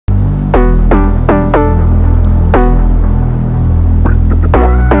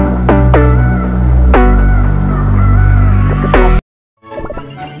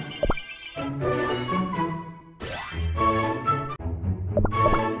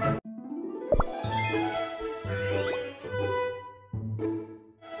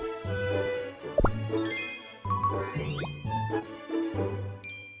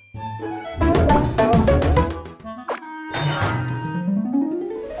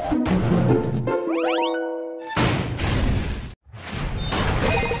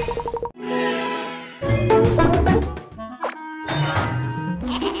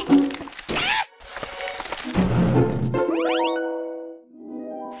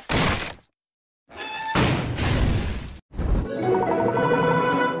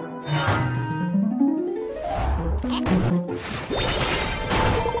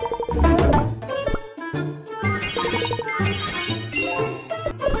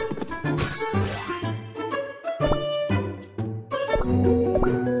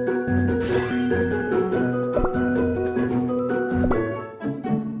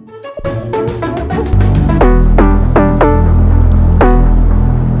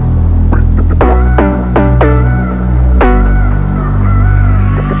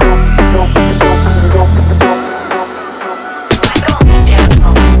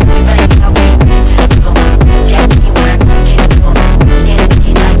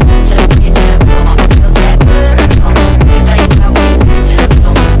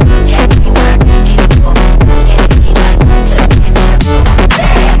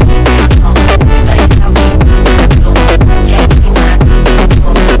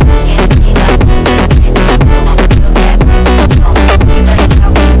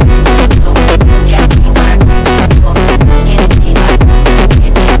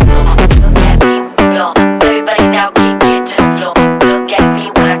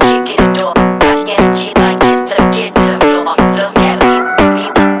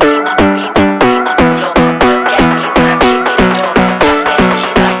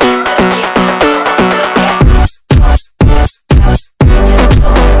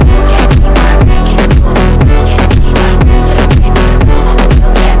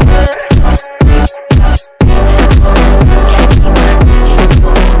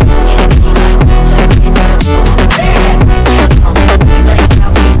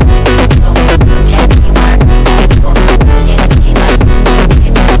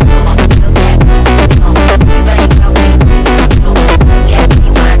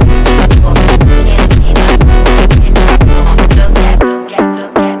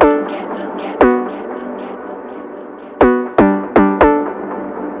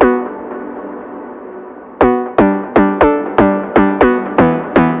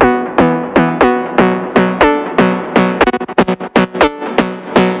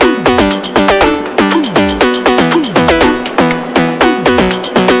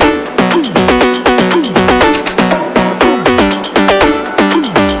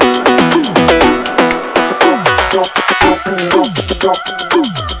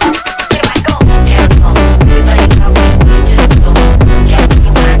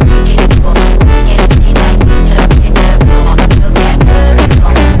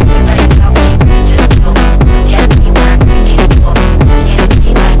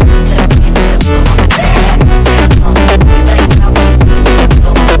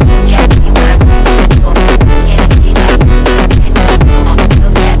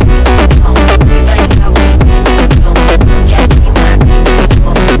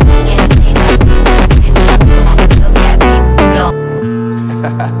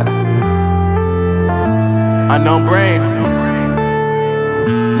Unknown Brain,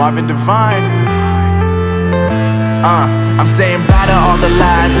 Marvin Divine. I'm saying bye to all the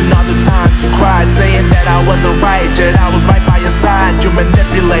lies and all the times you cried, saying that I wasn't right, yet I was right by your side. You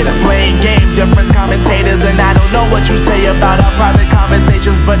manipulator, playing games, your friends commentators, and I don't know what you say about our private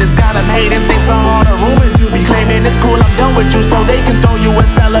conversations, but it's got them hating. Thanks to all the rumors you be claiming. It's cool, I'm done with you, so they can throw you a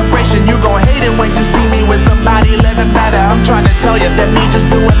celebration. You gon' hate it when you see me with somebody living better. I'm trying to tell you that me just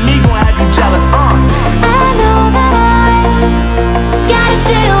doing me gon' have you jealous. I know that I gotta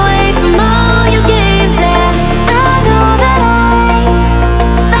stay away from all your games, yeah. I know that I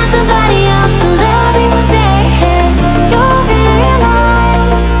found somebody else to love me one day, yeah. You'll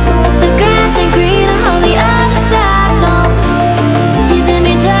realize the grass ain't greener on the other side, no. You did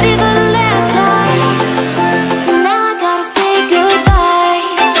me dirty for the last time, so now I gotta say goodbye.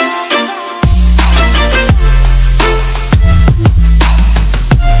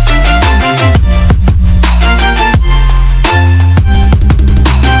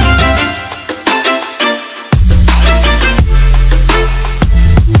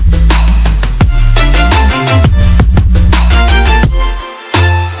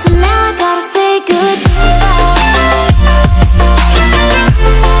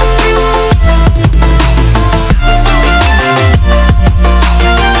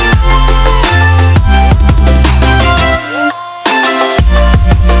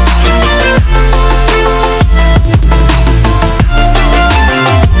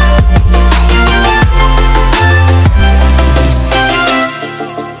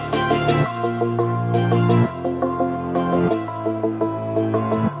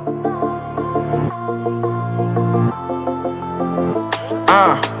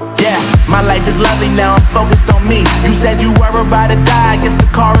 me. You said you were about to die, I guess the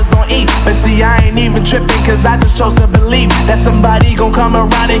car is on E. But see, I ain't even tripping, cause I just chose to believe that somebody gon' come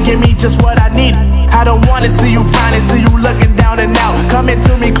around and give me just what I need. I don't wanna see you finding, see you looking down and out, coming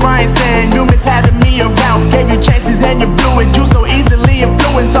to me crying, saying you miss having me around. Gave you chances and you blew it, you so easily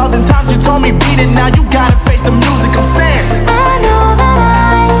influenced. All the times you told me beat it, now you gotta face the music I'm saying.